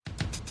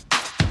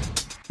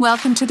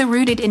Welcome to the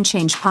Rooted in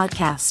Change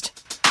podcast.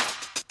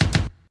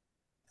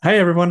 Hi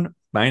everyone,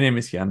 my name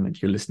is Jan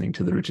and you're listening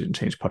to the Rooted in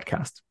Change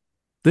podcast.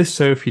 This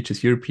show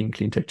features European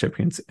cleantech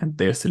champions and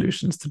their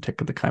solutions to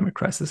tackle the climate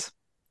crisis.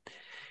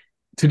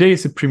 Today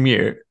is a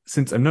premiere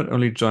since I'm not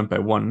only joined by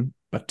one,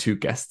 but two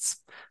guests.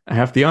 I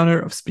have the honor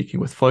of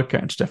speaking with Volker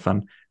and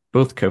Stephan,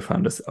 both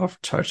co-founders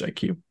of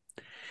ChargeIQ.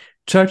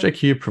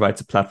 ChargeIQ provides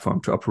a platform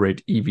to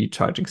operate EV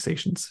charging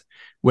stations.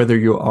 Whether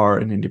you are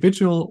an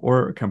individual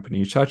or a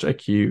company,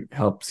 ChargeIQ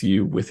helps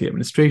you with the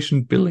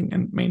administration, billing,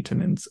 and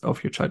maintenance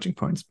of your charging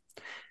points.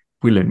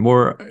 We'll learn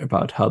more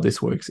about how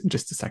this works in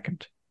just a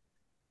second.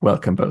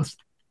 Welcome both.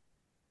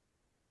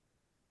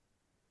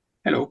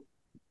 Hello.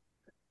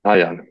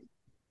 Hi, Jan.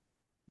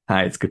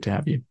 Hi, it's good to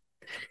have you.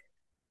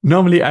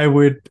 Normally, I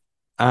would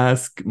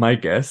ask my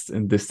guests,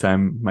 and this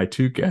time my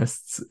two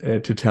guests,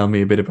 to tell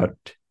me a bit about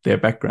their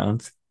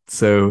backgrounds.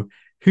 So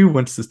who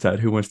wants to start?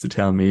 Who wants to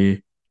tell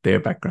me their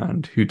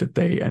background? Who did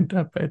they end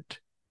up at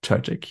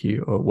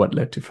ChargeIQ, or what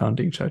led to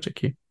founding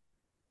ChargeIQ?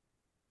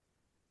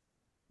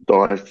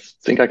 So I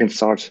think I can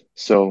start.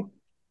 So,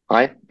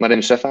 hi, my name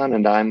is Stephan,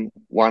 and I'm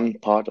one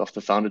part of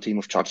the founder team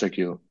of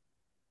ChargeIQ.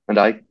 And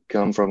I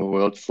come from a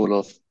world full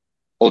of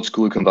old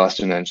school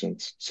combustion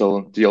engines.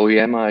 So the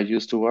OEM I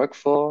used to work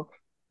for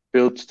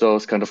built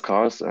those kind of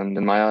cars, and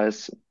in my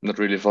eyes, not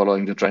really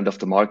following the trend of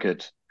the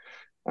market.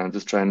 And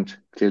this trend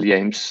clearly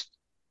aims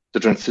the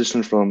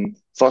transition from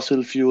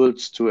fossil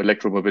fuels to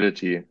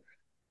electromobility.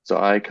 So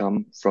I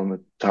come from a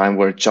time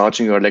where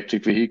charging your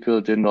electric vehicle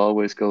didn't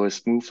always go as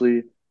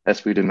smoothly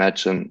as we'd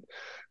imagine.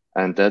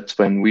 And that's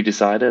when we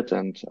decided,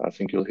 and I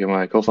think you'll hear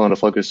my co-founder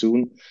Volker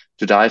soon,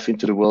 to dive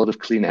into the world of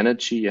clean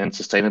energy and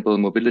sustainable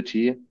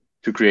mobility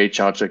to create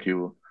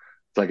ChargeIQ.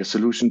 It's like a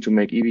solution to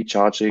make EV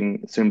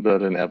charging simpler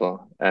than ever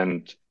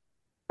and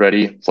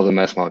ready for the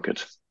mass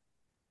market.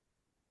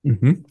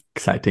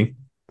 Exciting.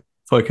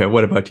 Volker,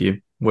 what about you?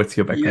 What's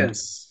your background?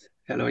 Yes.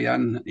 Hello,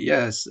 Jan.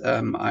 Yes,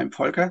 I'm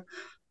Volker.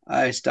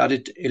 I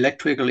studied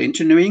electrical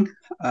engineering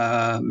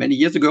many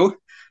years ago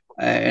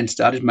and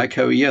started my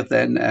career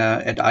then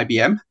at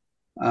IBM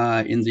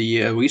in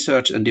the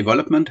research and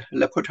development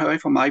laboratory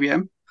from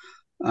IBM.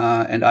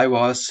 And I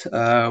was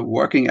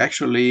working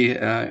actually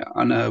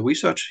on a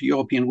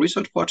European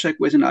research project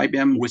within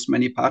IBM with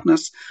many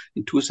partners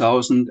in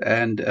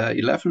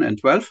 2011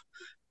 and 12,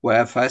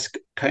 where I first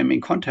came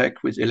in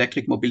contact with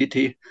electric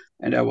mobility.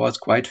 And I was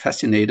quite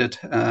fascinated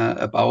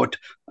about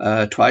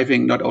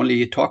driving, not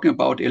only talking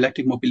about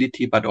electric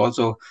mobility, but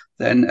also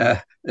then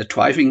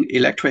driving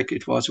electric.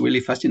 It was really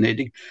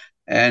fascinating.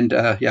 And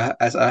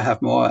as I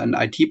have more an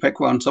IT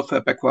background,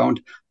 software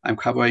background, I'm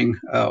covering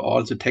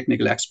all the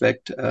technical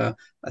aspect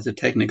as a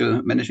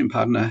technical managing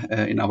partner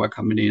in our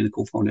company and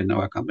co-founder in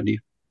our company.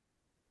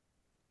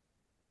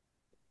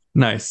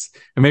 Nice.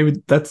 And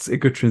maybe that's a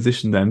good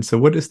transition then. So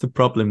what is the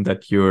problem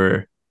that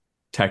you're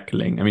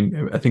tackling? I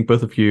mean, I think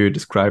both of you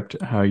described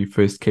how you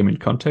first came in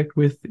contact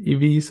with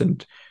EVs,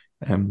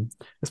 and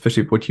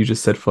especially what you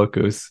just said,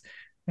 Volker, is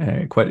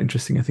quite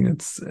interesting. I think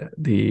that's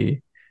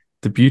the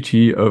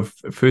beauty of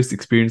first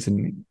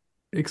experiencing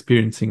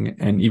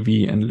an EV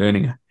and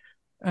learning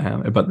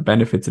about the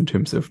benefits in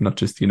terms of not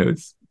just,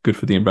 it's good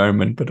for the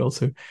environment, but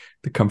also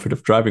the comfort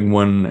of driving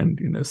one,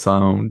 and,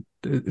 sound,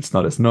 it's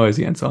not as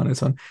noisy, and so on and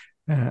so on.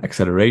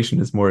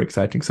 Acceleration is more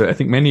exciting. So I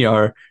think many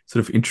are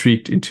sort of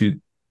intrigued into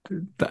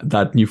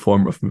that new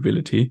form of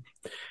mobility.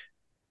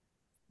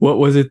 What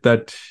was it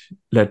that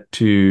led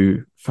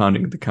to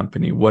founding the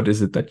company? What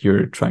is it that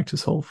you're trying to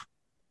solve?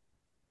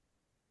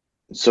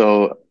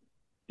 So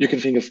you can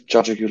think of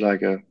ChargeIQ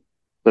like a,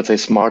 let's say,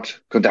 smart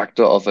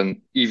conductor of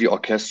an EV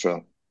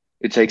orchestra.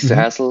 It takes the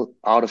hassle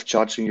out of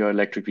charging your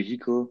electric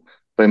vehicle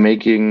by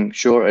making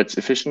sure it's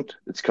efficient,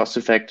 it's cost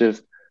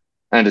effective,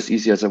 and as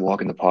easy as a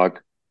walk in the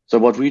park. So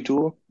what we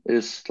do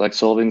is like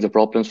solving the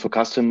problems for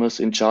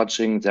customers in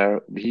charging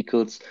their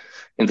vehicles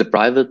in the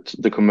private,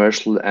 the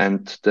commercial,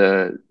 and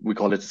we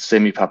call it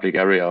semi-public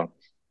area.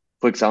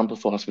 For example,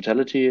 for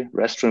hospitality,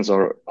 restaurants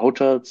or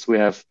hotels, we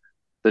have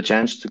the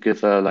chance to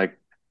give a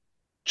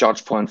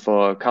charge point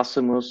for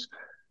customers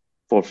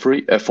for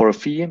free, for a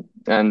fee,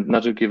 and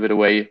not to give it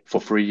away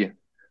for free.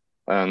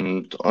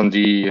 And on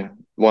the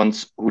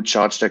ones who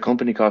charge their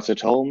company cars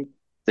at home,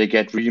 they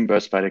get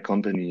reimbursed by the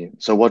company.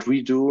 So what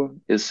we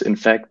do is, in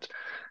fact,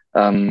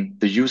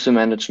 the user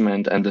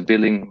management and the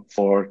billing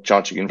for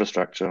charging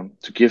infrastructure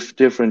to give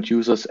different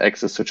users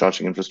access to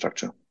charging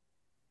infrastructure.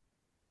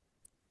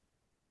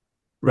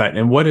 Right.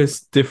 And what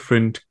is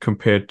different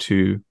compared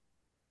to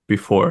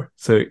before?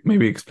 So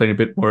maybe explain a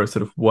bit more,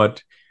 sort of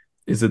what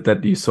is it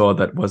that you saw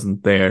that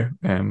wasn't there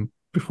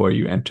before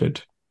you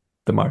entered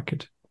the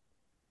market?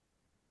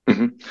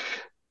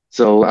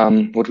 So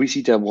what we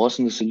see, there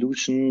wasn't a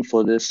solution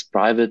for this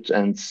private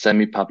and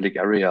semi-public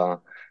area.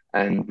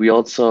 And we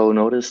also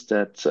noticed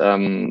that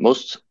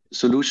most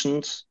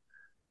solutions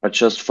are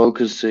just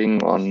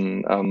focusing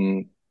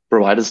on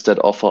providers that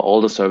offer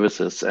all the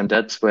services. And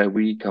that's where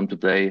we come to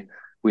play.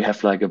 We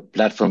have like a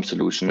platform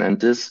solution. And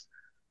this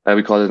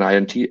We call it an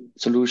INT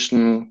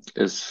solution,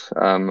 is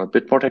a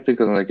bit more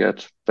technical, and I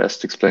get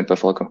best explained by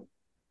Volker.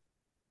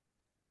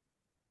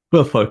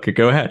 Well, Volker,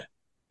 go ahead.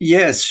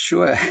 Yes,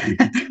 sure.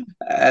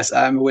 As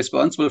I'm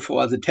responsible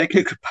for the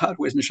technical part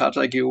within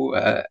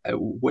ChargeIQ,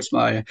 with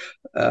my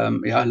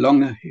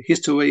long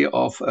history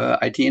of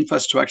IT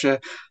infrastructure,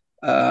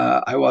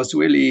 I was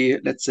really,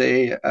 let's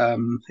say,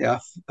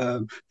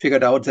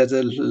 figured out that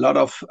a lot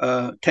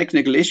of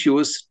technical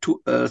issues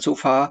so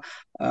far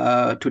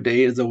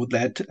today, though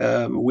that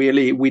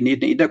really we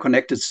need an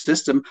interconnected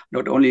system,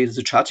 not only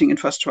the charging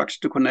infrastructure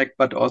to connect,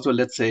 but also,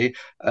 let's say,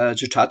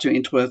 the charging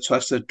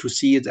infrastructure to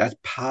see it as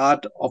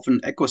part of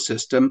an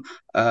ecosystem,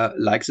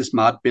 like the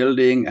smart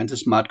building and the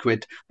smart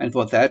grid. And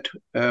for that,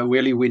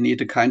 really, we need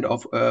a kind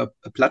of a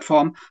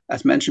platform,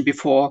 as mentioned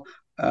before,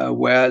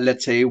 where,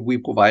 let's say, we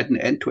provide an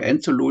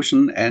end-to-end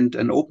solution and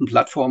an open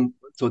platform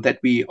so that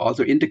we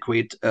also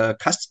integrate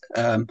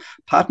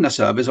partner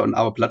service on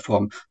our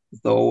platform.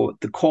 Though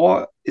the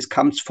core is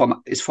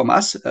from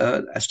us,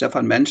 as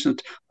Stephan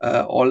mentioned,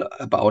 all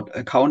about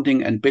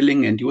accounting and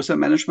billing and user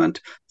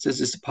management. This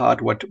is the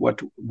part what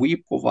we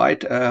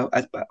provide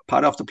as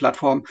part of the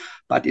platform.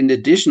 But in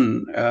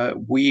addition,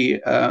 we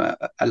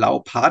allow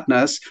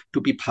partners to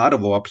be part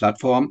of our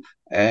platform.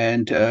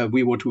 And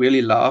we would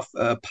really love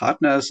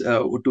partners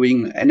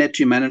doing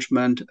energy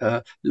management,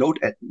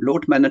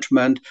 load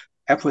management,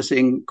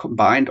 everything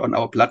combined on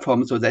our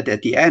platform, so that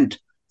at the end,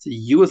 the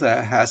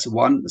user has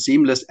one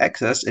seamless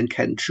access and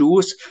can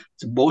choose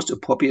the most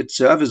appropriate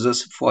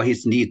services for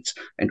his needs.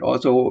 And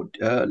also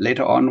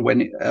later on,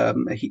 when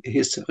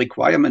his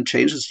requirement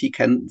changes, he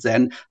can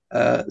then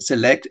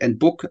select and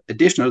book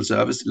additional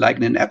service, like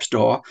in an app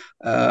store,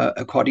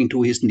 according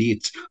to his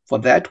needs. For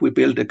that, we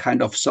build a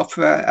kind of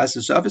software as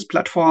a service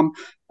platform.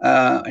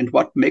 And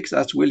what makes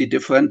us really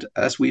different,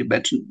 as we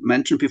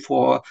mentioned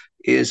before,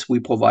 is we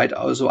provide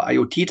also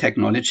IoT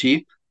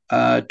technology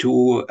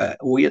to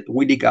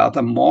really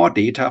gather more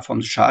data from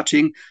the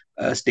charging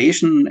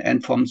station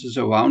and from the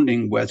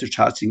surrounding where the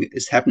charging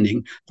is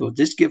happening. So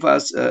this gives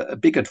us a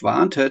big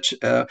advantage,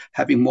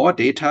 having more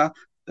data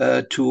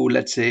to,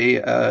 let's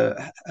say,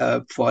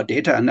 for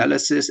data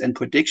analysis and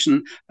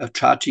prediction of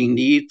charging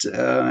needs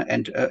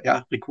and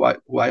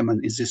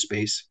requirement in this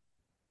space.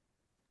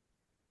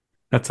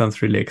 That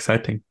sounds really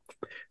exciting.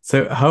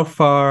 So how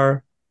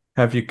far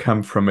have you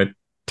come from a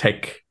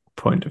tech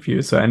point of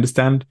view? So I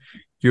understand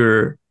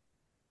you're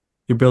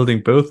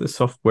building both a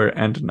software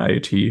and an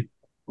IoT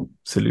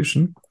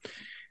solution.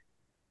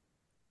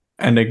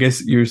 And I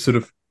guess you're sort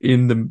of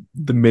in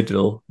the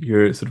middle.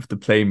 You're sort of the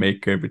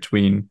playmaker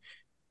between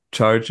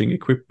charging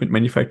equipment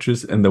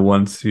manufacturers and the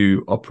ones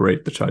who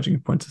operate the charging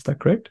points. Is that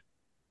correct?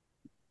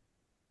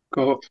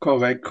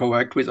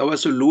 Correct. With our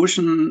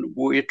solution,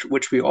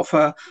 which we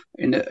offer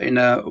in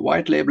a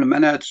white label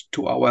manner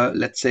to our,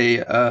 let's say,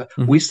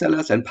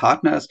 resellers and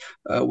partners,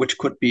 which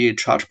could be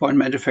charge point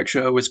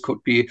manufacturer, which could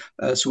be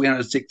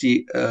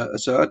 360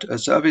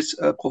 service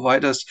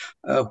providers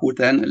who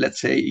then, let's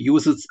say,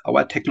 uses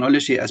our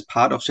technology as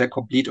part of their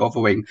complete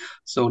offering.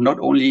 So not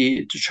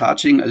only the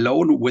charging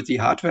alone with the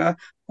hardware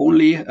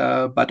only,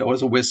 but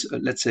also with,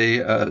 let's say,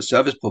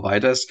 service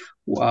providers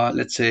who are,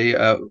 let's say,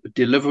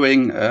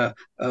 delivering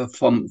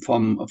from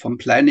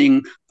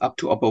planning up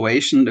to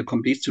operation, the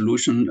complete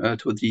solution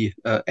to the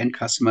end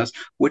customers,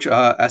 which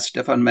are, as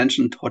Stephan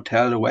mentioned,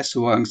 hotel,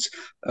 restaurants,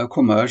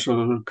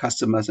 commercial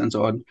customers, and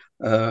so on.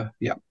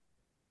 Yeah,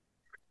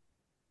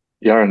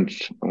 and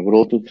I would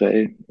also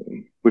say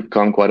we've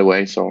come quite a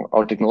way. So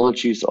our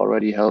technology is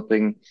already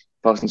helping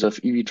thousands of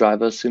EV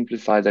drivers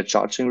simplify their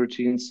charging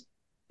routines,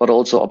 but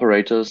also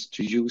operators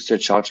to use their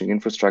charging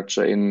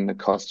infrastructure in a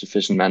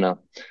cost-efficient manner.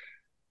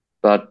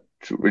 But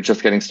we're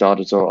just getting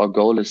started. So our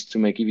goal is to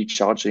make EV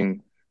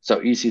charging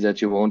so easy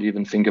that you won't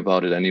even think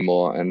about it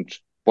anymore. And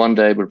one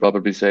day we'll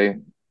probably say,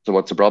 so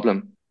what's the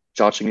problem?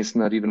 Charging is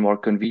not even more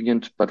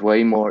convenient, but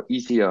way more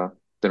easier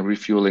than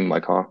refueling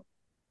my car.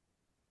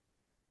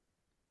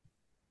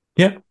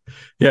 Yeah.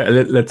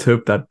 Let's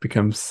hope that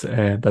becomes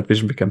that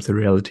vision becomes a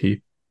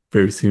reality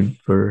very soon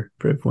for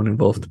everyone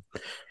involved.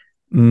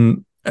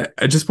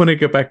 I just want to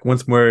go back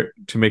once more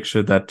to make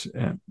sure that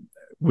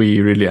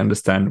we really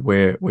understand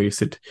where you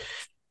sit.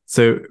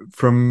 So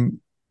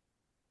from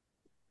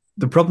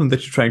the problem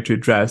that you're trying to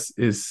address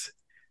is,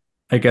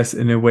 I guess,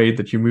 in a way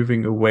that you're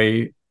moving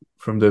away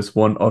from those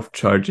one-off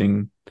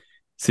charging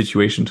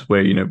situations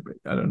where,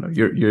 I don't know,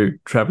 you're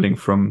traveling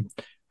from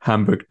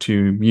Hamburg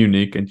to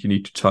Munich and you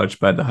need to charge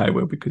by the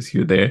highway because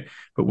you're there.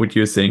 But what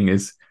you're saying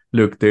is,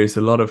 look, there's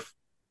a lot of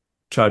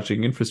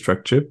charging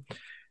infrastructure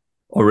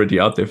already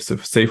out there. So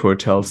say for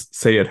hotels,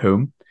 say at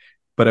home,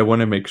 but I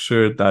want to make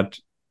sure that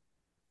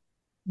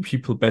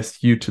people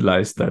best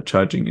utilize that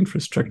charging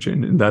infrastructure.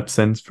 In that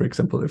sense, for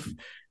example, if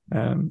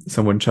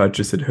someone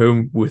charges at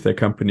home with a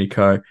company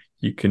car,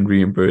 you can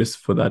reimburse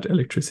for that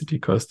electricity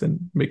cost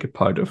and make it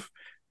part of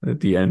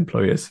the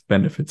employer's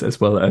benefits, as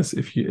well as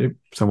if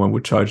someone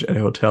would charge at a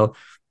hotel,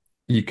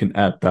 you can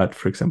add that,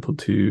 for example,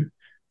 to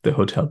the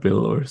hotel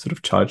bill or sort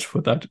of charge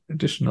for that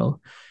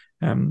additional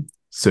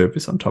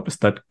service on top. Is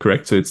that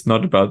correct? So it's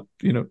not about,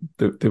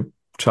 the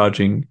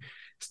charging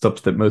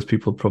stops that most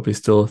people probably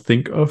still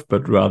think of,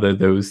 but rather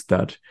those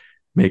that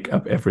make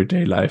up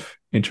everyday life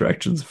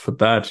interactions. For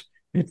that,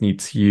 it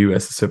needs you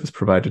as a service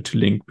provider to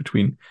link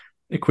between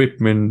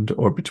equipment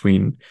or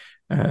between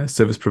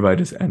service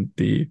providers and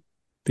the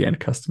end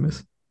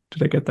customers.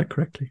 Did I get that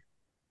correctly?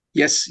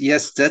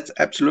 Yes, that's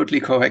absolutely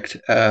correct,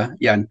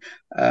 Jan.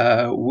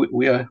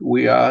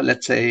 We are,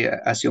 let's say,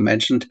 as you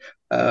mentioned,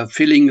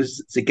 filling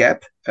the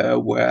gap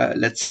where,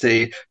 let's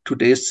say,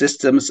 today's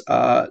systems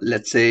are,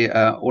 let's say,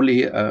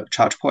 only a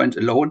charge point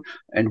alone,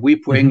 and we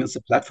bring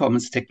the platform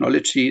and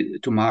technology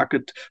to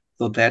market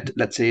so that,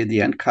 let's say, the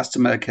end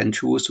customer can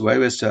choose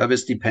various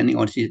service depending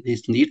on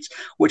his needs,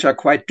 which are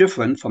quite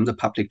different from the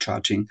public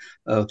charging.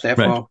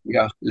 Therefore,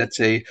 let's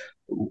say,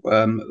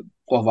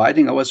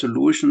 providing our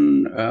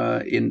solution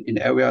in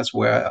areas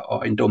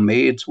or in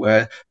domains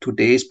where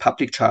today's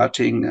public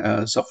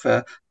charging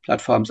software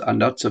platforms are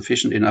not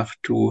sufficient enough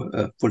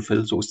to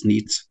fulfill those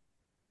needs.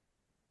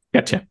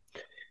 Gotcha.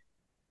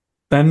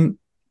 Then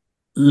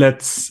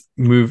let's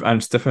move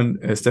on. Stephan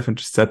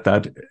just said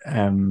that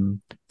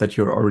that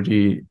you're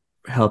already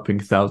helping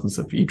thousands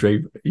of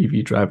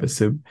EV drivers.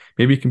 So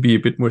maybe you can be a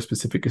bit more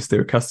specific. Is there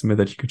a customer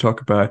that you could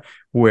talk about?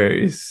 Where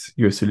is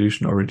your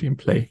solution already in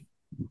play?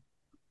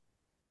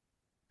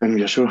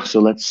 Yeah, sure.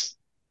 So let's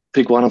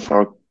pick one of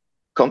our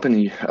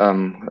company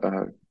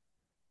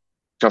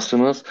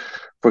customers.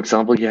 For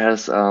example, he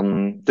has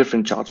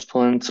different charge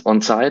points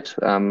on site.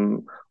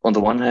 On the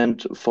one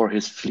hand, for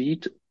his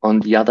fleet.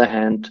 On the other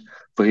hand,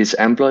 for his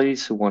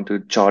employees who want to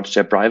charge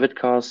their private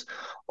cars.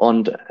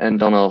 And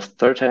on a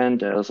third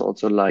hand, there's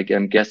also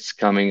guests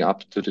coming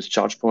up to these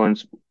charge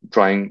points,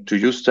 trying to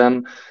use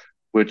them,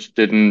 which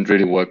didn't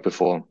really work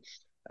before.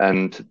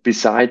 And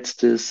besides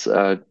this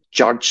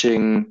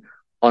charging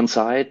on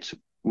site,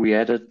 we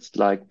added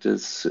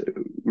this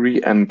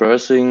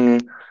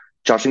reimbursing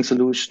charging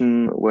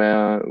solution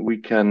where we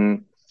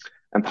can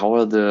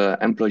empower the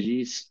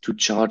employees to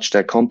charge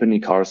their company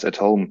cars at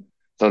home.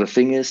 So the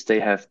thing is, they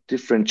have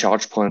different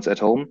charge points at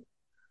home.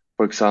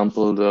 For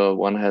example, the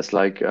one has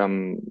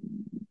the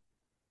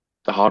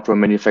hardware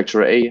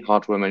manufacturer A,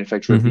 hardware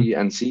manufacturer B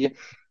and C.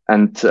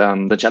 And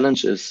the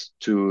challenge is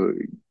to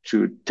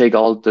take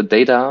all the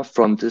data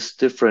from these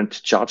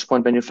different charge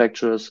point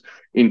manufacturers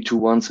into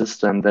one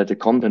system that the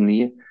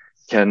company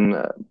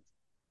can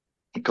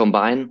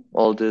combine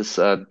all these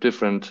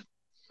different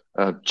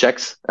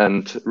checks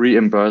and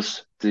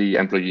reimburse the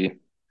employee.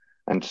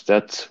 And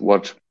that's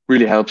what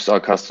really helps our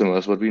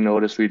customers. What we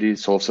notice really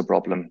solves the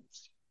problem.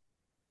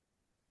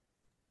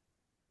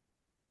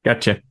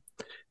 Gotcha.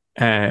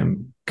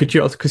 Could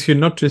you also, because you're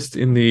not just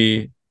in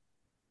the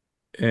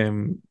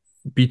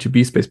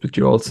B2B space, but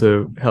you're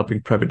also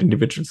helping private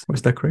individuals.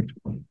 Was that correct?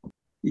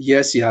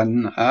 Yes,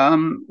 Jan.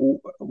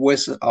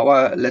 With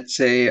our, let's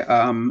say,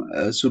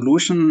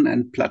 solution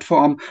and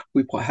platform,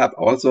 we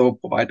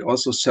provide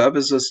also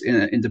services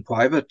in the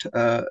private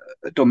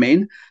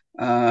domain.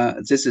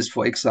 This is,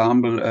 for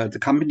example, the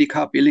company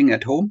car billing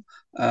at home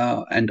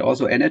and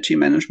also energy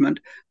management.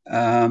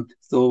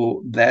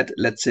 So that,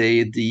 let's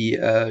say,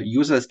 the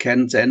users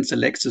can then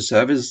select the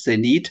services they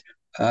need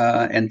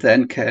and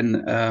then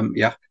can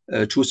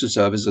choose the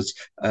services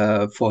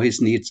for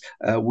his needs.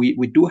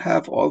 We do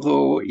have,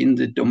 although in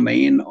the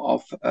domain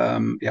of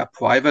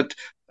private,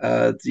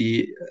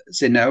 the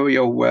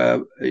scenario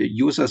where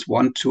users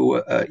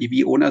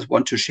EV owners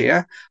want to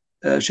share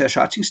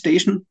charging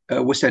station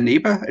with their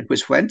neighbor and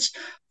with friends.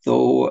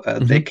 So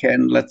they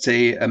can, let's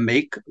say,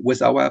 make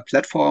with our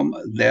platform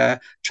their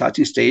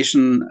charging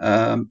station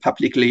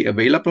publicly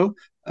available.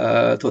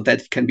 So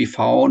that can be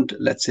found,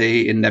 let's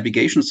say, in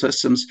navigation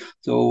systems.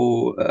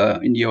 So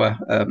in your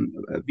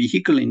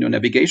vehicle, in your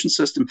navigation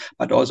system,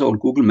 but also on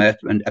Google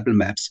Maps and Apple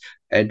Maps.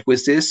 And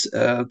with this,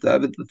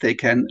 they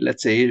can,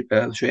 let's say,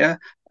 share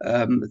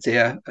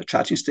their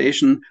charging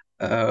station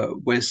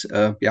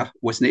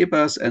with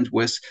neighbors and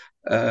with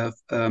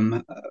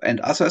and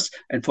others.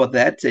 And for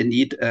that, they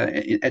need,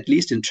 at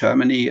least in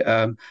Germany,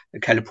 a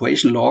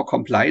calibration law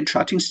compliant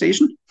charging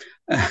station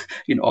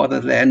in order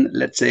then,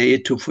 let's say,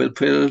 to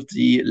fulfill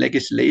the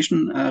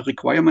legislation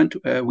requirement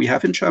we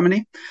have in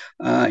Germany.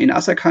 In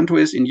other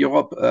countries in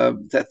Europe,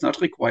 that's not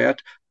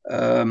required.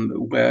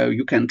 Where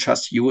you can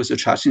just use a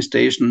charging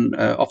station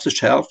off the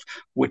shelf,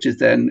 which is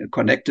then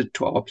connected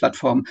to our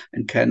platform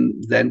and can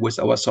then, with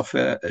our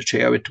software,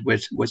 share it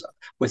with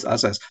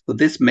others. So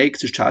this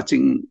makes the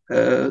charging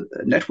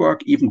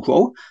network even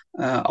grow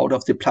out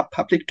of the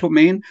public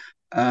domain.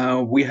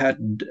 We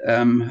had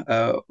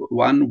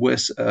one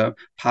with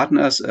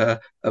partners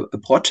a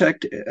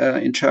project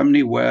in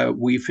Germany where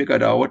we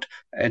figured out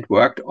and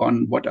worked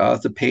on what are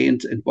the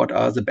pains and what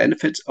are the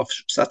benefits of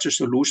such a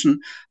solution,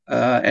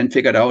 and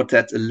figured out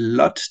that a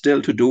lot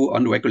still to do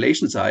on the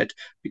regulation side,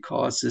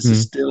 because this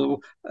is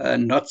still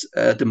not,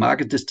 the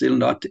market is still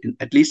not,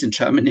 at least in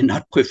Germany,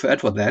 not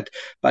preferred for that.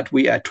 But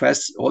we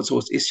address all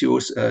those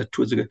issues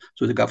to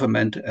the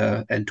government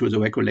and to the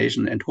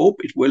regulation, and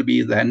hope it will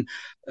be then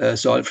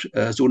solved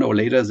sooner or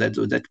later,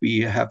 so that we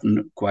have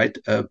quite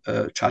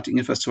a charging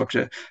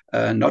infrastructure,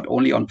 not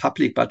only on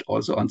public but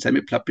also on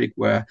semi-public,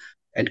 where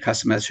end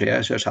customers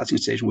share charging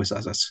station with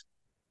others.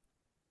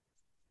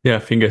 Yeah,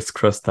 fingers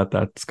crossed that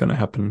that's going to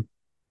happen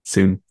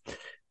soon.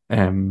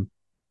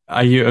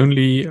 Are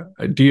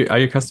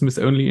your customers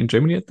only in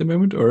Germany at the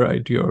moment, or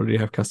do you already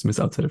have customers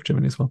outside of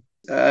Germany as well?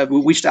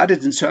 We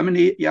started in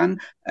Germany, Jan,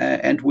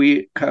 and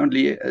we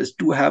currently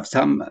do have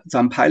some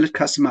pilot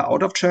customer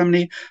out of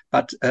Germany,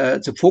 but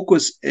the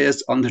focus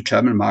is on the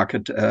German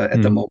market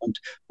at the moment,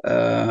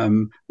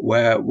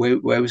 where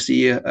we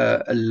see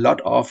a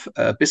lot of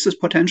business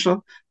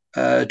potential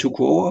to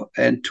grow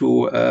and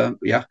to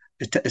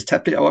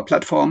establish our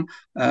platform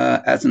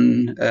as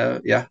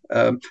a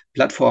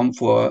platform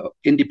for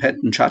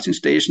independent charging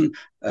station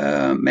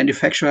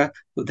manufacturer,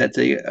 so that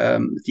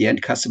the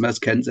end customers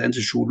can then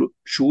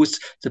choose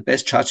the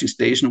best charging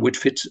station which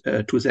fits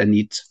to their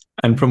needs.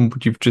 And from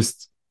what you've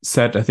just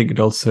said, I think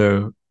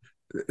it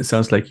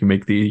sounds like you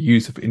make the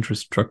use of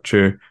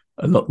infrastructure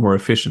a lot more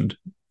efficient,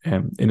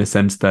 in a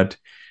sense that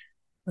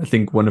I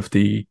think one of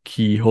the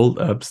key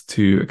holdups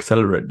to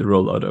accelerate the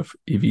rollout of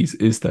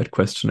EVs is that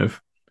question of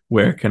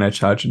where can I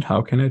charge and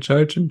how can I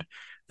charge? And I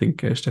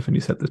think, Stephan,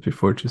 you said this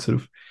before, to sort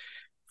of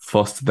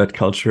foster that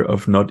culture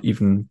of not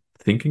even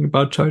thinking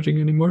about charging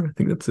anymore. I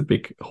think that's a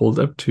big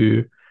holdup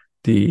to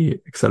the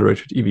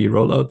accelerated EV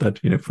rollout,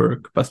 that, for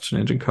combustion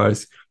engine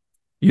cars,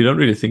 you don't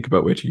really think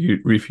about where to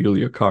refuel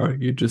your car.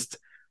 You just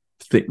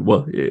think,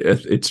 well,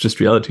 it's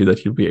just reality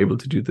that you'll be able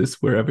to do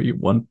this wherever you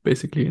want,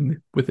 basically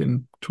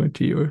within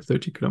 20 or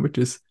 30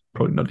 kilometers,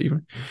 probably not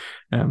even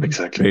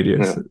exactly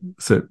radius. Yeah.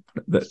 So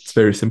that's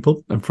very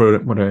simple. And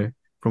from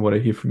what I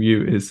hear from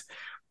you is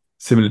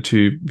similar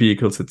to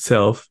vehicles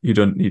itself. You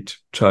don't need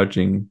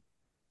charging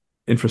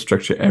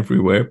infrastructure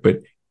everywhere,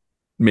 but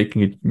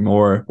making it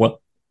more,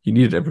 well, you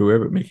need it everywhere,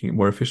 but making it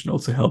more efficient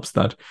also helps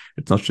that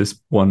it's not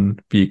just one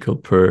vehicle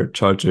per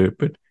charger,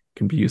 but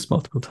can be used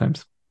multiple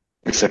times.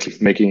 Exactly,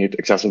 making it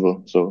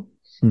accessible. So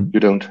you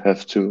don't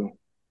have to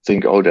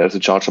think, oh, there's a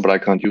charger, but I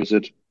can't use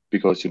it,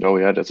 because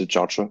there's a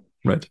charger,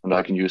 right? And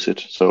I can use it.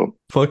 So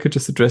Volker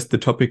just addressed the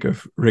topic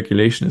of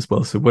regulation as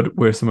well. So what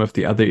were some of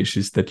the other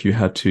issues that you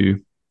had to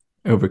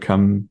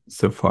overcome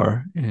so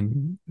far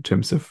in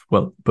terms of,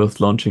 well, both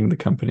launching the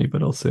company,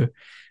 but also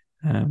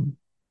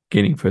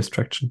gaining first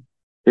traction?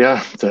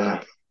 Yeah,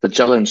 the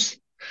challenge,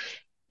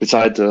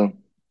 beside the,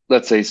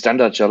 let's say,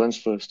 standard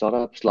challenge for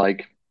startups,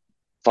 like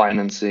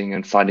financing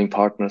and finding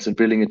partners and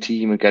building a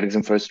team and getting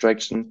some first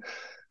traction.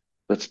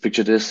 Let's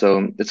picture this.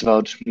 So it's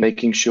about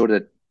making sure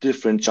that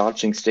different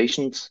charging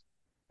stations,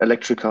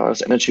 electric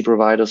cars, energy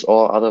providers,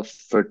 or other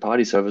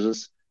third-party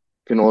services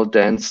can all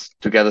dance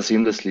together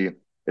seamlessly.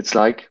 It's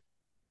like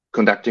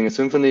conducting a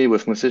symphony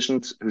with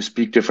musicians who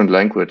speak different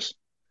language.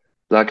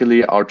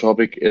 Luckily, our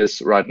topic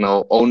is right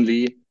now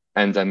only,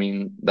 and I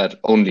mean that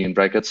only in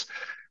brackets,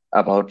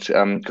 about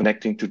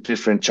connecting to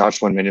different charge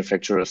point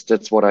manufacturers.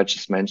 That's what I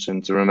just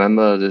mentioned. So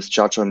remember, this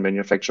charge point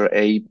manufacturer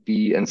A,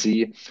 B, and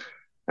C,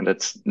 and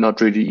it's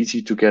not really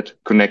easy to get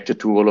connected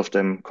to all of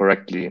them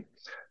correctly.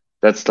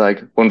 That's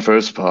like one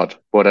first part,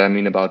 what I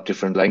mean about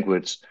different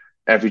language.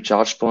 Every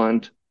charge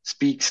point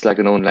speaks like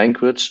an own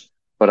language,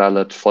 but I'll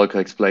let Volker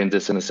explain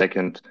this in a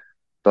second.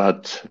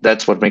 But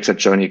that's what makes that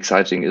journey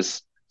exciting,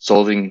 is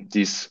solving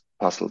these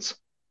puzzles.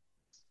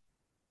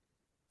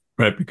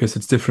 Right, because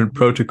it's different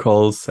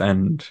protocols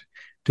and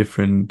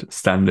different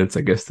standards,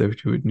 I guess,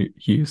 that you would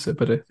use.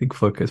 But I think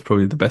Volker is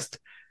probably the best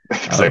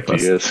out of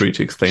us for you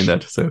to explain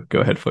that. So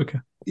go ahead,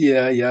 Volker.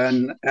 Yeah,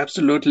 and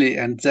absolutely.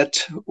 And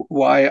that's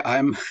why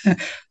I'm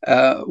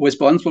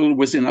responsible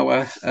within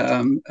our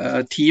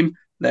team,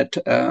 that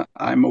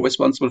I'm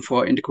responsible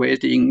for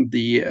integrating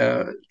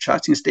the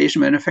charging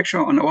station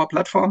manufacturer on our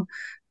platform.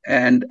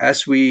 And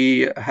as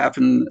we have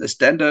a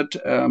standard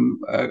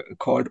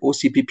called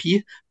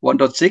OCPP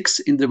 1.6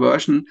 in the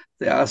version,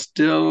 there are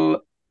still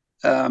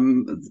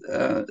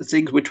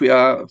things which we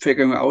are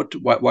figuring out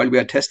while we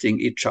are testing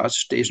each charge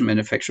station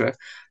manufacturer.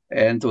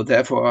 And so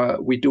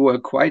therefore, we do a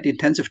quite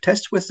intensive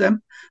test with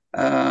them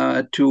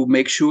to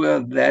make sure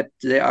that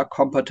they are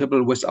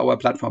compatible with our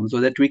platform, so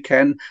that we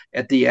can,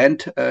 at the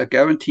end,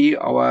 guarantee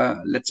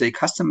our, let's say,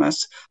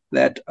 customers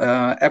that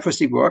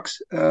everything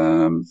works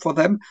for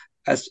them.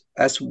 As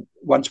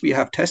once we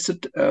have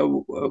tested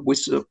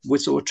with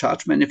the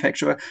charge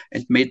manufacturer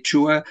and made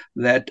sure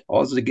that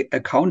all the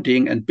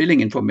accounting and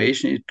billing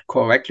information is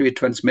correctly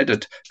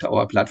transmitted to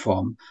our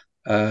platform.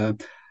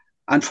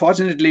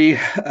 Unfortunately,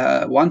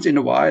 once in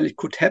a while, it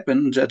could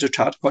happen that the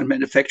charge point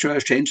manufacturer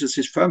changes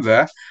his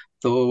firmware.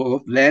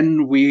 So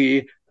then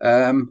we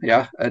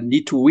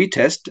need to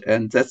retest,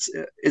 and that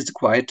is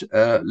quite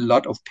a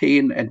lot of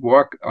pain and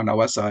work on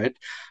our side.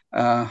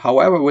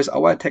 However, with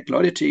our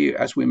technology,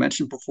 as we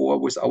mentioned before,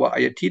 with our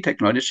IoT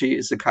technology,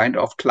 is a kind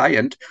of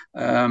client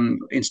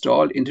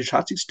installed in the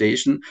charging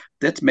station.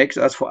 That makes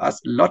us, for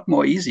us, a lot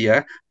more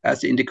easier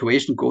as the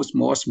integration goes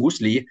more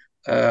smoothly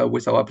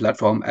with our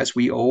platform, as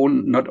we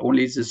own not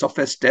only the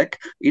software stack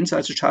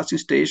inside the charging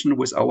station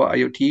with our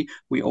IoT,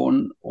 we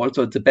own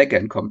also the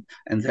backend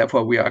and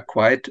therefore we are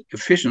quite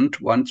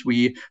efficient once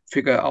we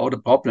figure out a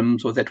problem,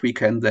 so that we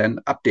can then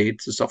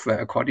update the software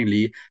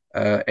accordingly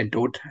and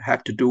don't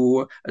have to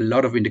do a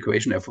lot of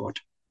integration effort.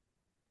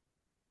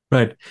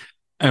 Right.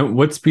 And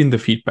what's been the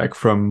feedback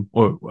from,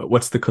 or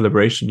what's the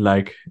collaboration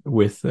like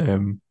with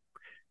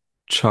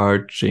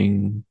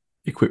charging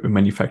equipment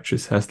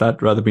manufacturers? Has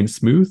that rather been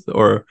smooth,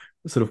 or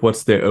sort of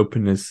what's their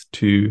openness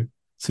to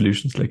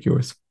solutions like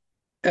yours?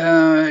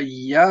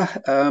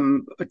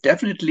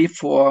 Definitely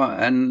for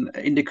an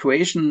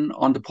integration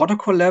on the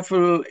protocol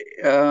level,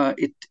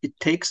 it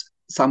takes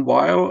some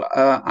while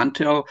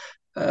until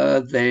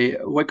they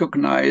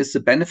recognize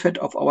the benefit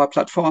of our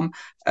platform,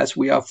 as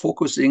we are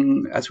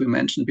focusing, as we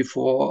mentioned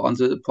before, on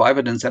the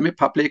private and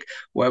semi-public,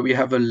 where we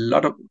have a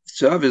lot of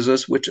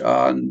services which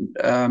are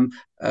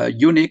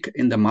unique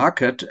in the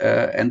market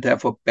and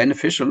therefore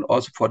beneficial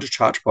also for the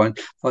charge point,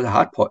 for the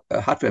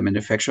hardware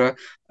manufacturer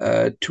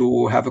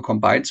to have a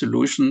combined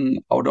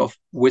solution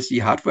with the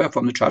hardware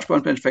from the charge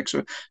point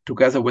manufacturer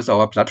together with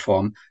our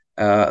platform.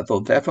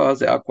 So therefore,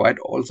 they are quite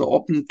also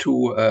open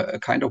to a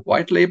kind of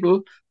white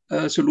label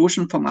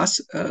solution from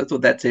us, so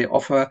that they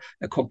offer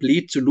a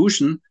complete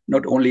solution,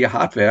 not only a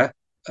hardware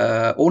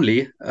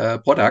only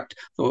product,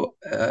 so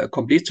a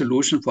complete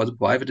solution for the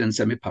private and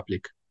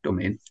semi-public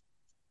domain.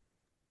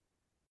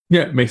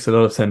 Yeah, it makes a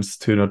lot of sense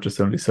to not just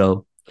only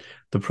sell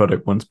the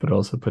product once, but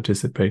also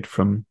participate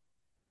from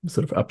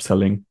sort of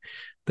upselling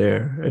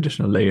their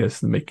additional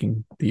layers and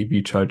making the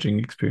EV charging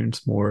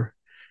experience more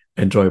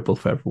enjoyable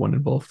for everyone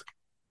involved.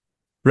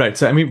 Right.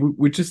 So, I mean,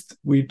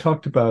 we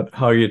talked about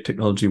how your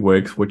technology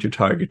works, what you're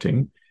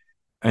targeting.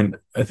 And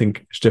I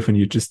think, Stephan,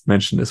 you just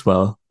mentioned as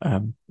well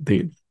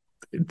the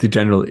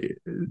general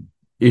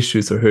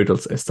issues or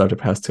hurdles a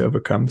startup has to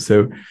overcome.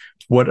 So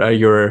what are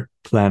your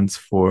plans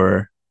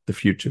for the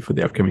future, for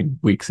the upcoming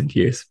weeks and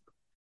years?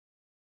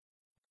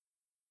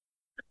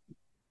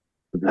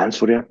 The plans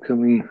for the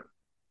upcoming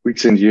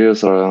weeks and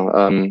years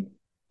are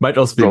might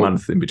also be a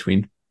month in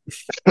between.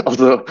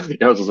 also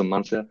a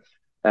month, yeah.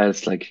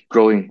 It's like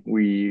growing.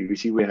 We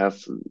see we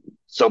have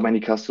so many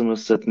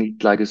customers that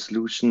need like a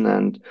solution,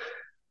 and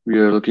we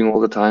are looking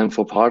all the time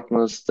for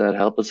partners that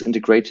help us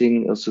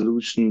integrating a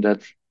solution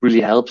that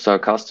really helps our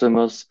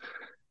customers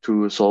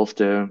to solve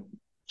their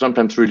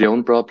sometimes really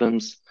own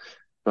problems.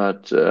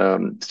 But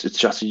it's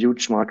just a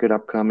huge market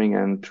upcoming,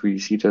 and we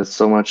see there's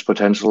so much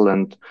potential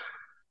and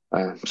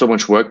so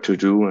much work to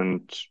do.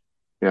 And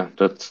yeah,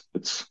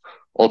 it's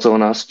also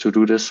on us to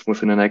do this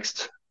within the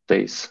next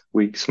days,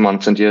 weeks,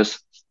 months, and years.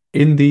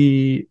 In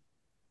the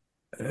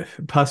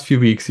past few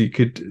weeks, you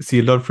could see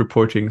a lot of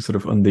reporting sort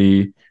of on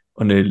a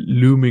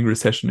looming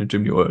recession in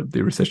Germany, or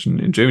the recession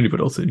in Germany,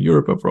 but also in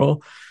Europe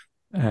overall,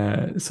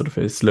 sort of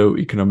a slow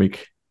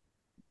economic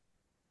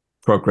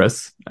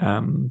progress.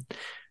 And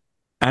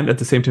at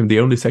the same time,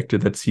 the only sector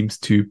that seems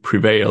to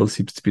prevail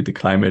seems to be the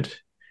climate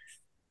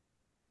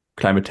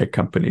tech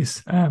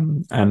companies.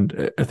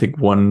 And I think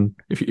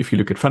if you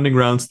look at funding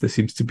rounds, there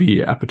seems to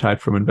be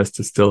appetite from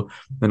investors still.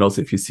 And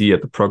also if you see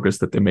at the progress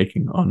that they're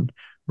making on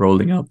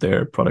rolling out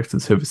their products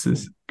and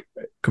services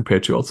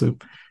compared to also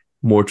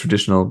more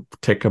traditional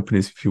tech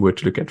companies, if you were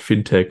to look at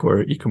fintech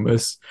or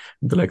e-commerce,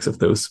 the likes of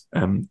those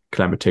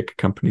climate tech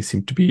companies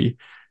seem to be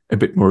a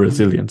bit more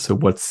resilient. So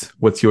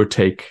what's your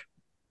take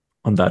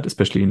on that,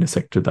 especially in a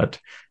sector that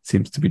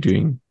seems to be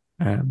doing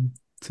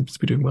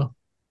well?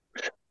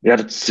 Yeah,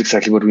 that's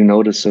exactly what we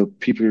noticed. So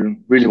people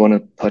really want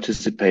to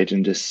participate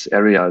in this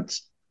area.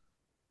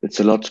 It's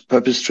a lot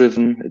purpose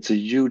driven. It's a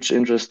huge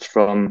interest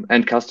from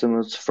end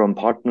customers, from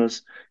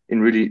partners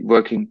in really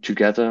working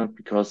together,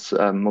 because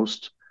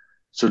most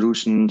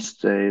solutions,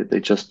 they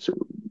just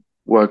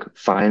work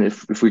fine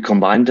if we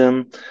combine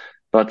them.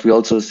 But we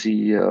also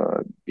see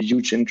a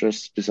huge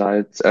interest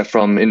besides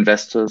from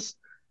investors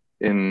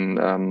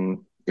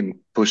in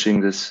pushing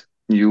this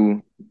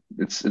new,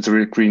 it's a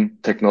really green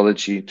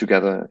technology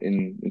together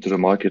into the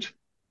market.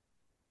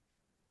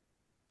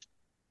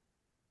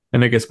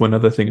 And I guess one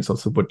other thing is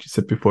also what you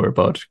said before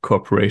about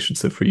cooperation.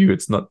 So for you,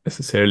 it's not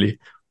necessarily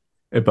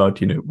about,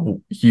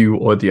 you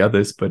or the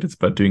others, but it's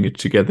about doing it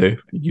together,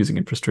 using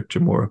infrastructure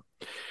more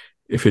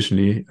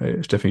efficiently.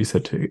 Stephan, you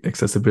said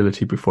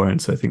accessibility before.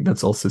 And so I think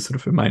that's also sort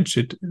of a mind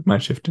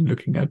shift in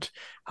looking at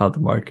how the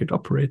market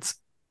operates.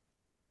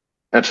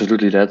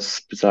 Absolutely. That's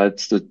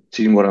besides the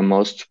team, what I'm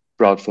most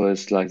proud for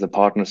is like the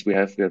partners we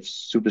have. We have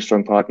super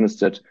strong partners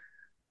that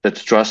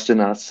trust in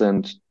us,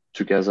 and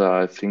together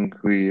I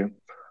think we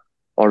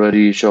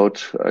already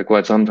showed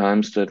quite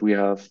sometimes that we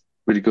have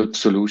really good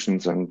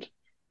solutions, and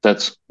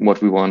that's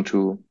what we want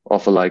to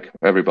offer like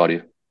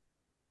everybody.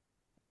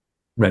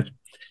 Right.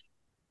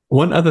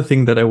 One other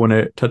thing that I want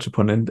to touch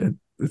upon, and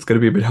it's going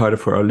to be a bit harder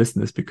for our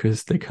listeners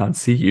because they can't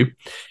see you,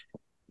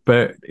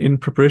 but in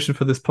preparation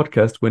for this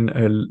podcast, when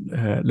I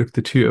looked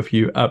the two of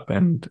you up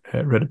and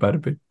read a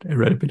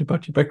bit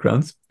about your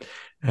backgrounds,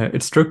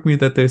 it struck me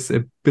that there's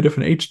a bit of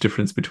an age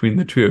difference between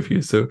the two of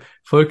you. So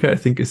Volker, I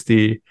think, is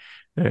the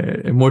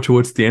more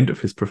towards the end of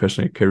his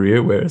professional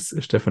career, whereas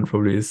Stephan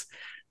probably is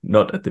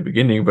not at the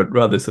beginning, but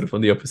rather sort of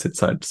on the opposite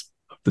sides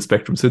of the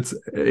spectrum. So it's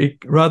a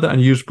rather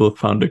unusual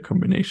founder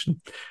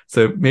combination.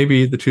 So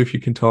maybe the two of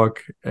you can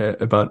talk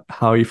about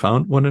how you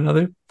found one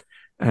another.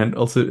 And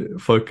also,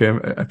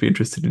 Volker, I'd be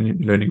interested in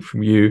learning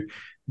from you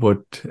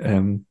what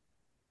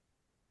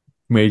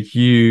made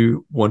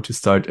you want to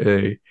start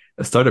a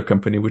startup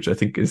company, which I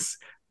think is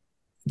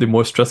the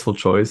more stressful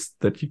choice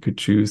that you could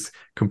choose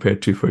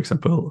compared to, for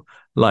example,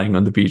 lying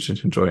on the beach and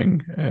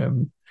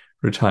enjoying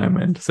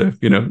retirement. So,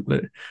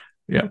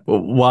 yeah,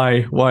 well,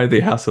 why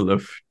the hassle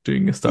of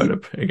doing a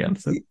startup again?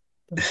 So.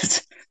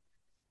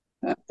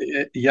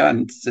 Yeah,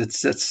 and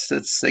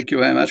that's thank you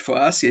very much for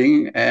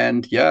asking.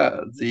 And yeah,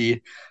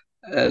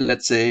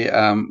 let's say,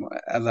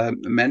 as I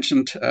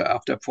mentioned,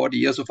 after 40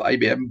 years of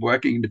IBM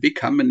working in the big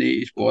company,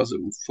 it was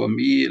for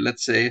me,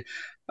 let's say,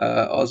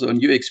 also a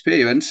new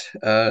experience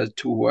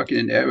to work in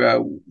an area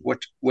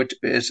what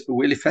is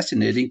really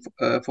fascinating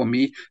for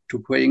me, to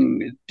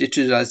bring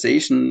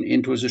digitalization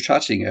into the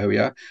charging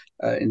area,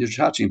 in the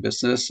charging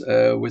business,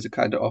 with a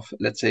kind of,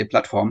 let's say,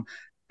 platform.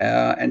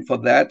 And for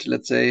that,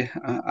 let's say,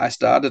 I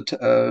started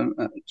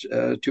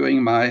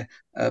during my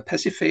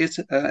passive phase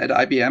at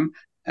IBM,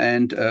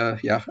 and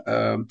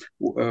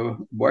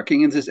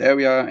working in this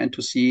area, and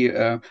to see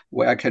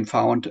where I can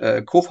find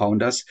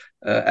co-founders.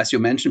 As you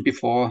mentioned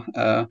before,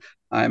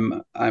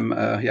 I'm in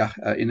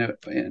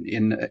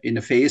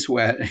a phase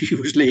where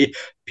usually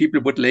people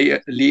would lay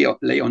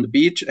on the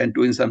beach and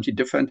doing something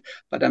different,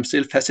 but I'm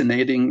still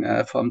fascinating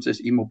from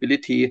this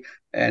e-mobility.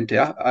 And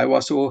yeah, I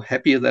was so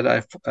happy that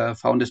I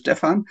found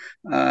Stephan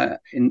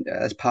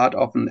as part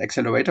of an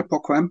accelerator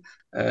program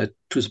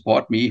to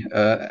support me,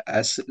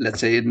 as,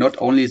 let's say, not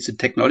only the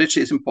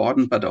technology is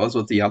important, but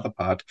also the other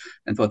part.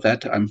 And for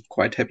that, I'm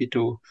quite happy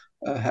to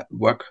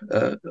work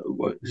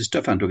with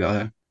Stephan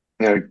together.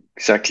 Yeah,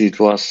 exactly. It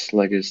was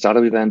like a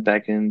startup event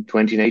back in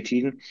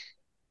 2018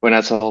 when I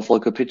saw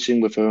Volker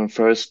pitching with a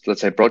first, let's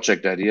say,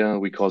 project idea.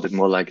 We called it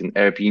more like an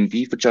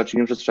Airbnb for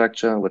charging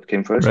infrastructure, what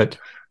came first. Right.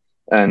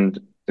 And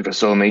it was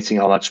so amazing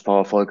how much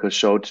power Volker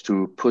showed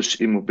to push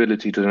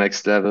e-mobility to the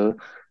next level.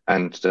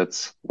 And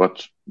that's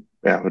what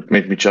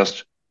made me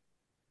just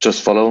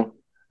follow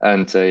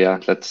and say, yeah,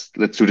 let's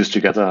do this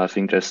together. I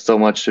think there's so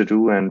much to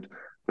do, and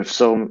with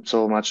so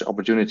much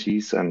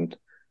opportunities, and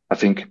I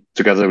think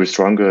together we're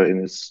stronger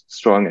in his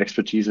strong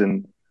expertise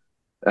in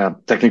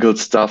technical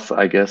stuff.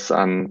 I guess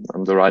I'm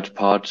the right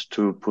part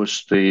to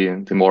push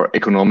the more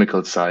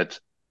economical side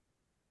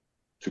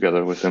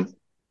together with him.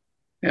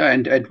 Yeah,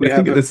 and I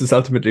think this is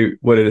ultimately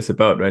what it is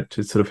about, right?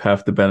 To sort of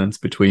have the balance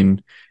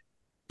between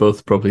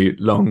both probably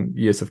long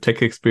years of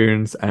tech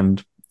experience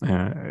and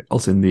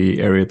also in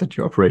the area that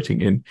you're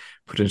operating in,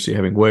 potentially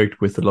having worked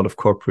with a lot of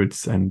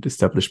corporates and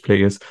established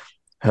players,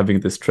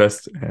 having this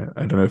trust.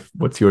 I don't know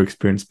what's your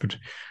experience, but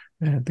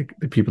the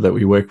people that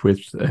we work with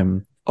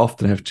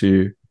often have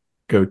to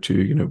go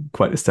to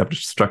quite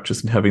established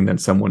structures, and having then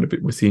someone a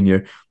bit more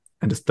senior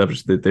and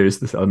established, that there is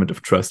this element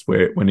of trust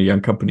where when a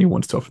young company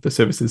wants to offer their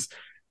services,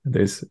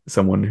 there's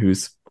someone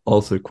who's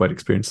also quite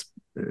experienced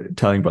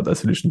telling about that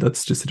solution.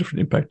 That's just a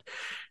different impact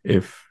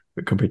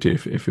compared to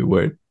if it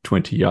were a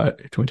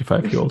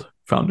 25-year-old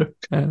founder.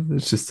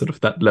 It's just sort of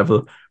that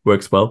level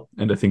works well.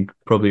 And I think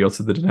probably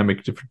also the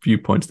dynamic different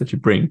viewpoints that you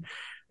bring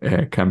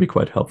can be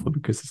quite helpful,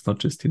 because it's not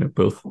just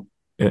both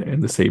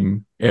in the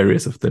same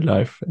areas of their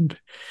life and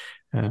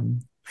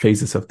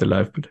phases of their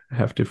life, but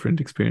have different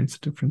experience,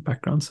 different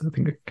backgrounds. So I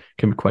think it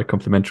can be quite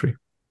complementary.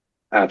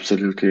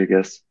 Absolutely, I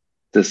guess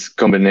this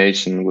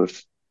combination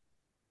with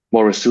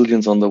more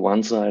resilience on the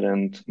one side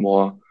and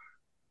more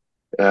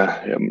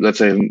let's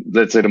say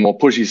the more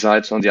pushy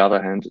sides on the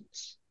other hand,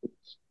 it's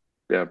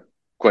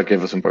quite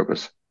gave us some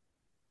purpose.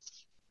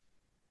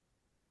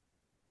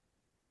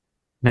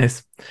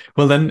 Nice.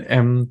 Well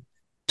then,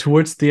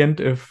 towards the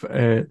end of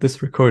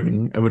this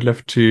recording, I would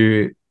love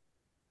to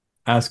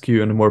ask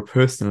you on a more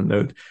personal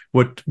note,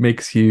 what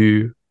makes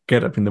you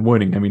get up in the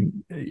morning? I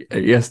mean,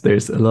 yes,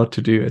 there's a lot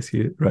to do, as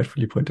you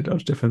rightfully pointed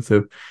out, Stephan.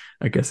 So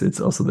I guess it's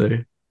also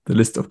the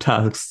list of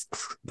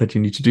tasks that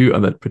you need to do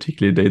on that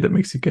particular day that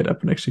makes you get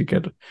up and actually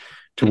get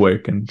to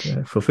work and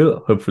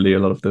fulfill, hopefully, a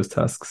lot of those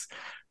tasks.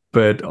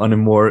 But on a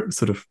more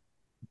sort of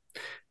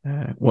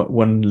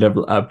one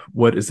level up,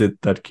 what is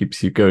it that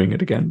keeps you going?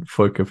 And again,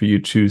 Volker, for you,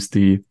 choose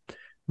the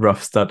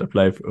rough startup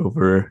life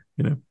over,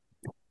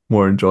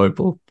 more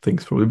enjoyable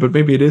things probably. But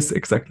maybe it is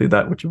exactly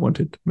that what you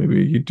wanted.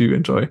 Maybe you do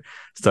enjoy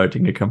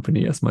starting a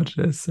company as much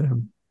as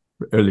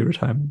early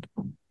retirement.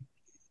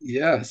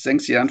 Yeah,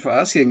 thanks, Jan, for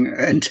asking.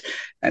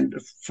 And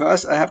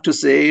first, I have to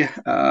say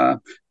a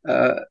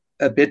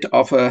bit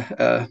of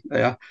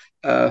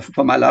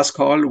for my last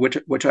call,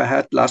 which I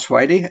had last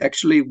Friday,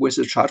 actually, with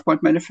a charge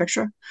point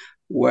manufacturer,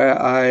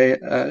 where I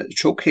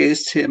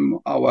showcased him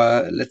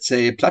our, let's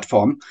say,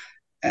 platform.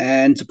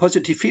 And the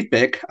positive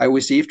feedback I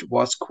received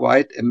was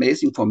quite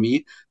amazing for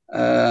me.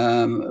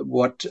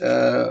 What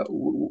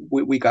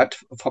we got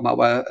from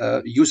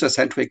our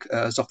user-centric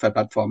software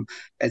platform,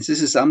 and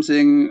this is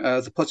something.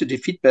 The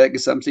positive feedback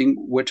is something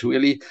which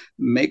really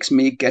makes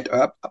me get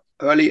up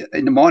early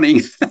in the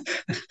morning.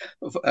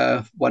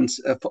 Once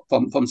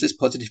from this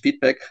positive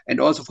feedback, and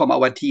also from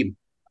our team,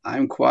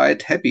 I'm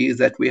quite happy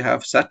that we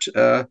have such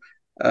a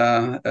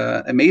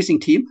amazing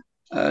team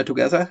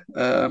together,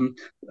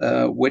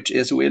 which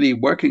is really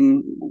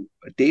working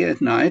day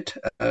and night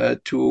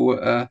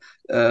to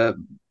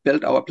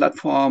build our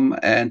platform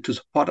and to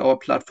support our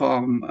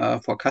platform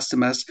for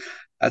customers,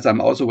 as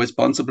I'm also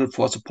responsible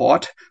for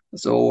support.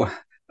 So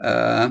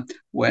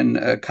when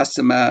a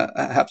customer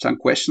have some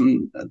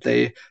question,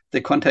 they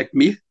contact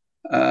me.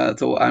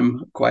 So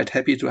I'm quite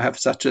happy to have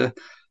such a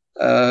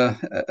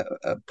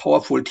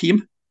powerful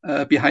team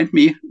behind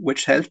me,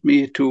 which helped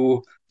me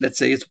to, let's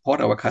say,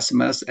 support our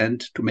customers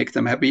and to make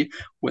them happy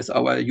with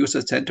our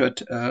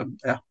user-centered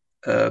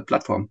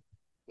platform.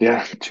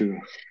 Yeah, to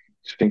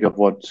think of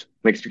what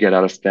makes me get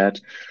out of bed.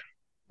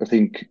 I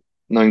think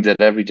knowing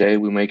that every day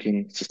we're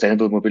making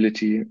sustainable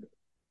mobility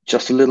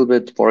just a little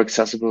bit more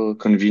accessible,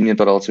 convenient,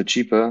 but also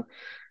cheaper.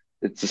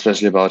 It's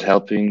especially about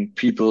helping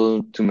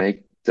people to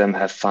make them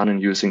have fun in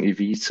using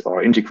EVs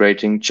or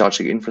integrating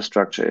charging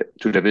infrastructure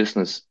to their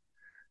business.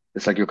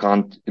 It's like you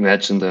can't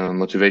imagine the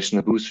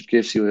motivational boost it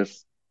gives you if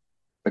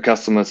a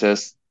customer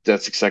says,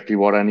 that's exactly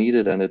what I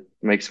needed and it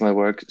makes my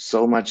work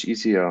so much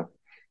easier.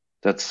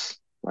 That's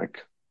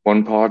like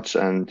one part,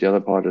 and the other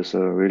part is a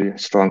really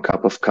strong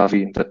cup of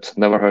coffee that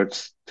never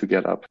hurts to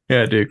get up.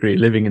 Yeah, I do agree.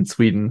 Living in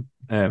Sweden,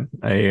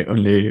 I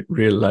only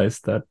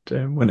realized that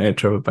when I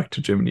travel back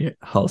to Germany,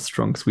 how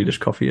strong Swedish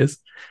coffee is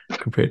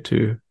compared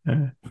to,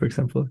 for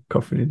example,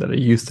 coffee that I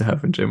used to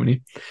have in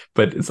Germany.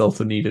 But it's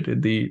also needed in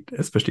the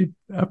especially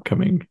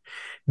upcoming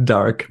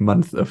dark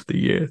month of the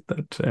year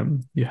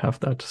that you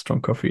have that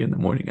strong coffee in the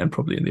morning and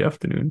probably in the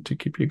afternoon to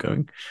keep you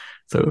going.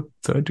 So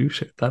I do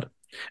share that.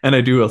 And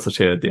I do also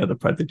share the other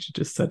part that you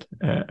just said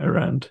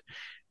around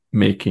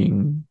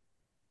making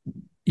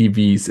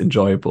EVs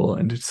enjoyable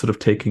and sort of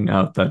taking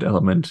out that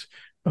element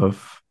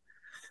of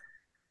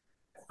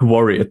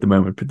worry at the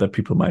moment that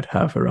people might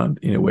have around,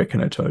 where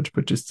can I charge,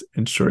 but just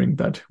ensuring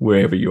that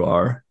wherever you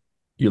are,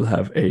 you'll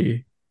have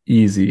a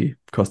easy,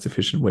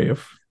 cost-efficient way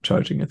of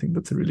charging. I think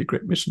that's a really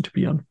great mission to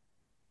be on.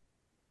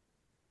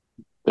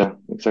 Yeah,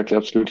 exactly.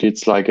 Absolutely.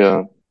 It's like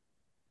a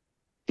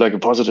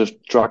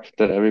positive drug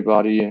that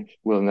everybody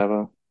will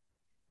never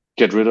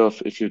get rid of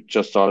if you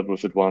just started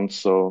with it once.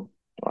 So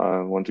I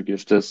want to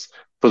give this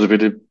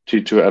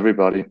possibility to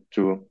everybody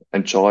to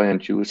enjoy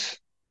and use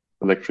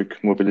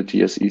electric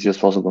mobility as easy as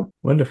possible.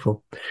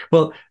 Wonderful.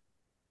 Well,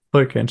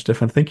 Volker and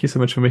Stephan, thank you so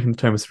much for making the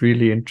time. It's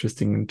really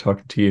interesting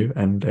talking to you,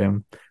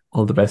 and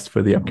all the best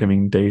for the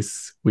upcoming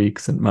days,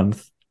 weeks, and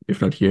months,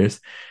 if not years,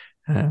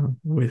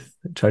 with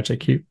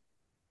ChargeIQ.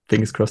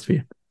 Fingers crossed for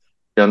you.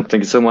 Yeah,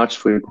 thank you so much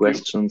for your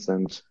questions,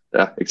 and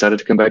excited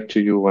to come back to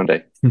you one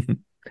day.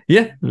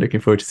 Yeah, looking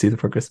forward to see the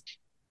progress.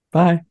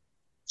 Bye.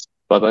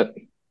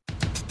 Bye-bye.